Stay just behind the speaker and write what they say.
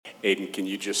Aiden, can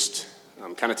you just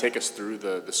kind of take us through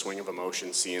the swing of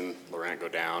emotion, seeing Laurent go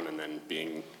down and then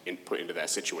being put into that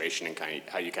situation and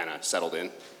how you kind of settled in?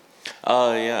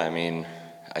 Yeah, I mean,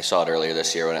 I saw it earlier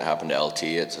this year when it happened to LT.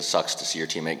 It sucks to see your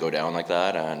teammate go down like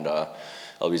that, and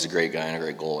LB's a great guy and a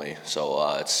great goalie,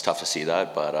 so it's tough to see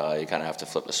that, but you kind of have to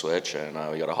flip the switch, and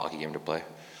we got a hockey game to play.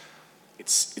 It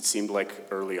seemed like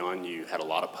early on you had a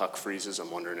lot of puck freezes.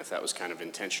 I'm wondering if that was kind of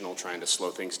intentional, trying to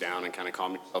slow things down and kind of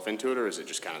calm yourself into it, or is it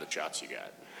just kind of the shots you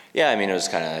got? Yeah, I mean, it was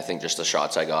kind of, I think, just the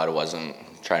shots I got. It wasn't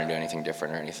trying to do anything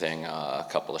different or anything. A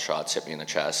couple of shots hit me in the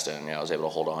chest, and I was able to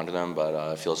hold on to them,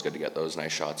 but it feels good to get those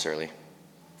nice shots early.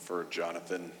 For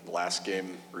Jonathan, last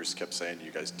game, Bruce kept saying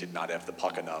you guys did not have the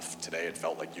puck enough. Today it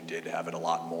felt like you did have it a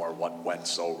lot more. What went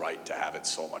so right to have it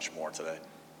so much more today?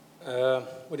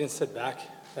 We didn't sit back.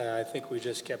 I think we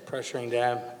just kept pressuring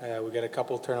them. We got a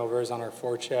couple turnovers on our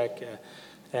forecheck.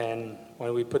 And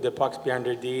when we put the pucks behind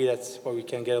their D, that's where we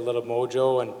can get a little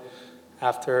mojo. And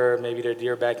after, maybe their D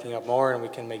are backing up more and we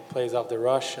can make plays off the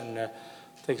rush. And I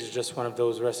think it's just one of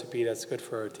those recipes that's good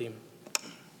for our team.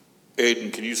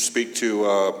 Aiden, can you speak to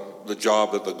the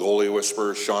job that the goalie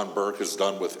whisperer, Sean Burke, has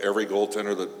done with every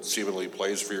goaltender that seemingly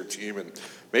plays for your team, and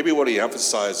maybe what he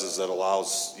emphasizes that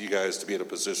allows you guys to be in a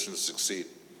position to succeed?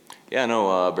 Yeah,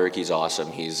 no, Berkey's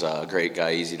awesome. He's a great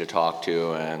guy, easy to talk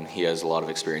to, and he has a lot of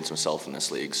experience himself in this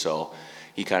league. So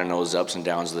he kind of knows the ups and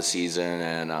downs of the season,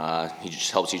 and he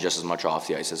just helps you just as much off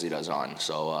the ice as he does on.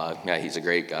 So, yeah, he's a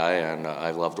great guy, and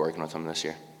I've loved working with him this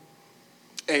year.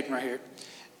 Aiden, right here.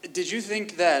 Did you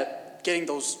think that getting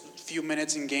those few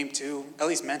minutes in Game 2, at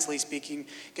least mentally speaking,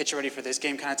 get you ready for this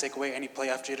game, kind of take away any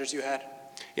playoff jitters you had?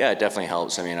 Yeah, it definitely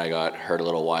helps. I mean, I got hurt a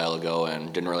little while ago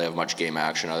and didn't really have much game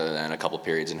action other than a couple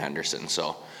periods in Henderson.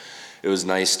 So it was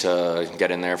nice to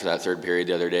get in there for that third period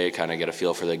the other day, kind of get a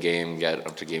feel for the game, get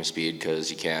up to game speed,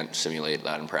 because you can't simulate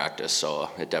that in practice.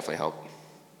 So it definitely helped.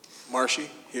 Marshy,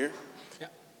 here.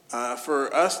 Yeah.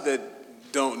 For us that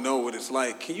don't know what it's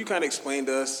like, can you kind of explain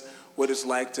to us what it's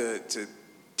like to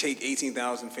take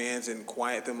 18,000 fans and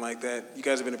quiet them like that? You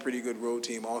guys have been a pretty good road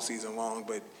team all season long,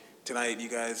 but tonight you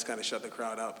guys kind of shut the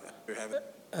crowd up after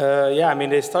having. Yeah, I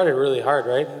mean, they started really hard,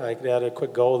 right? Like, they had a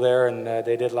quick goal there, and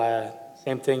they did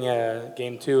same thing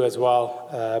Game 2 as well.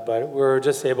 But we were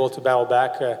just able to battle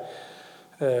back.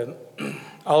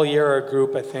 All year our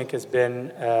group, I think, has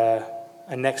been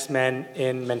a next man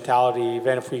in mentality.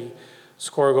 Even if we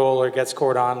score a goal or get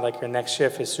scored on, like, our next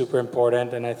shift is super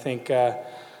important. And I think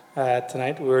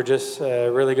tonight we were just a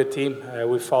really good team.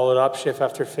 We followed up shift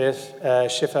after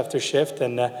shift,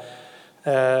 and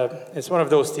it's one of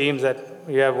those teams that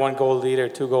you have 1 goal lead or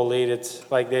 2 goal lead. It's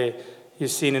like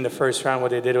you've seen in the first round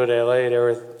what they did with LA. They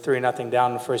were 3-0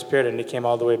 down in the first period, and they came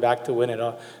all the way back to win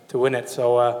it.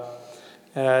 So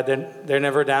they're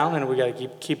never down, and we got to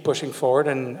keep pushing forward.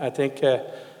 And I think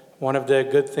one of the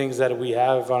good things that we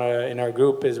have in our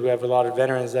group is we have a lot of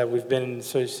veterans that we've been in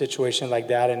a situation like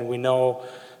that, and we know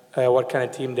what kind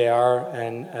of team they are,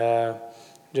 and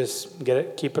just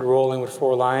keep it rolling with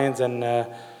 4 lines. And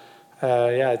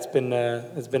yeah, it's been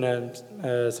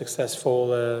a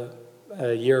successful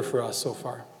year for us so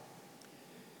far.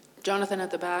 Jonathan, at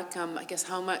the back, I guess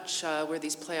how much were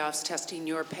these playoffs testing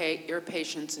your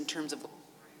patience in terms of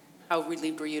how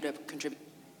relieved were you to contribute?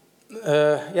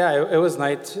 Yeah, it was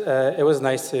nice. It was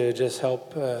nice to just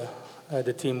help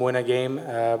the team win a game.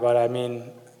 But I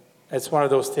mean, it's one of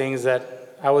those things that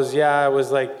I was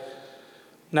like,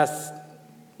 not,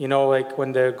 like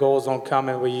when the goals don't come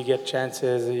and when you get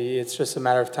chances, it's just a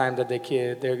matter of time that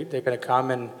they're going to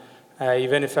come. And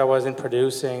even if I wasn't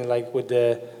producing, like with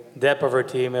the depth of our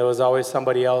team, it was always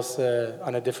somebody else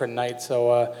on a different night.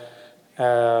 So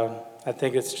I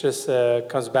think it's just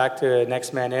comes back to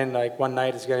next man in. Like, one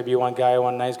night it's going to be one guy,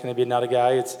 one night it's going to be another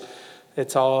guy.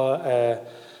 It's all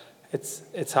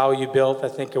it's how you build, I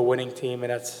think, a winning team,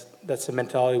 and that's the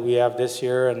mentality we have this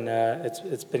year, and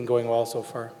it's been going well so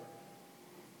far.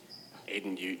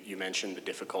 Aiden, you mentioned the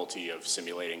difficulty of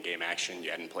simulating game action.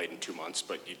 You hadn't played in 2 months,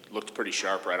 but you looked pretty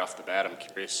sharp right off the bat. I'm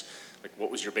curious, like,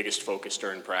 what was your biggest focus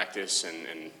during practice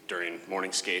and during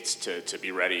morning skates to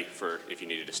be ready for if you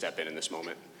needed to step in this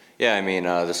moment? Yeah, I mean,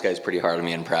 this guy's pretty hard on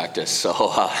me in practice, so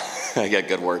I get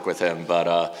good work with him.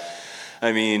 But,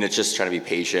 I mean, it's just trying to be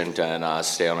patient and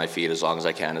stay on my feet as long as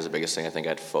I can is the biggest thing I think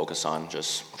I'd focus on,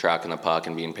 just tracking the puck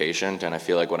and being patient. And I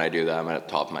feel like when I do that, I'm at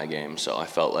the top of my game. So I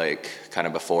felt like kind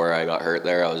of before I got hurt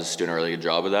there, I was doing a really good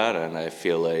job of that. And I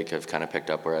feel like I've kind of picked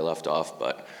up where I left off.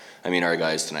 But, I mean, our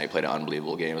guys tonight played an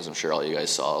unbelievable game, as I'm sure all you guys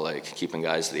saw, like keeping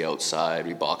guys to the outside.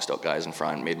 We boxed out guys in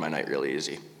front, made my night really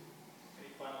easy.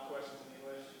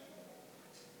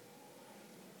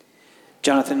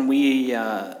 Jonathan, we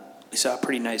We saw a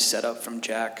pretty nice setup from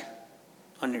Jack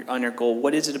on your goal.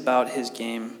 What is it about his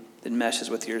game that meshes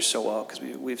with yours so well? Because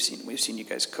we've seen you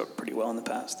guys cook pretty well in the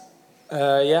past.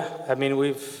 Yeah, I mean,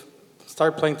 we've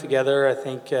started playing together, I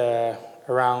think,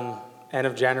 around end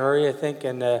of January, I think.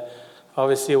 And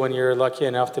obviously, when you're lucky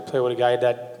enough to play with a guy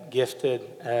that gifted,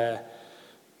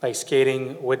 like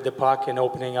skating with the puck and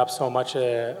opening up so much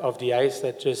of the ice,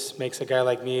 that just makes a guy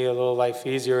like me a little life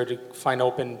easier to find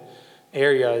open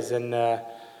areas and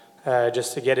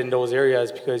just to get in those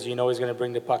areas, because you know he's going to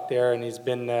bring the puck there. And he's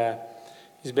been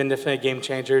definitely a game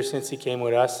changer since he came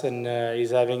with us, and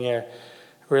he's having a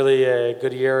really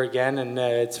good year again. And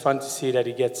it's fun to see that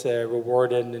he gets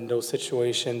rewarded in those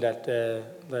situations that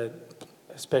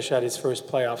especially at his first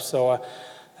playoffs. So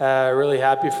really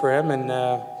happy for him, and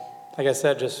like I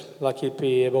said, just lucky to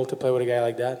be able to play with a guy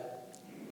like that.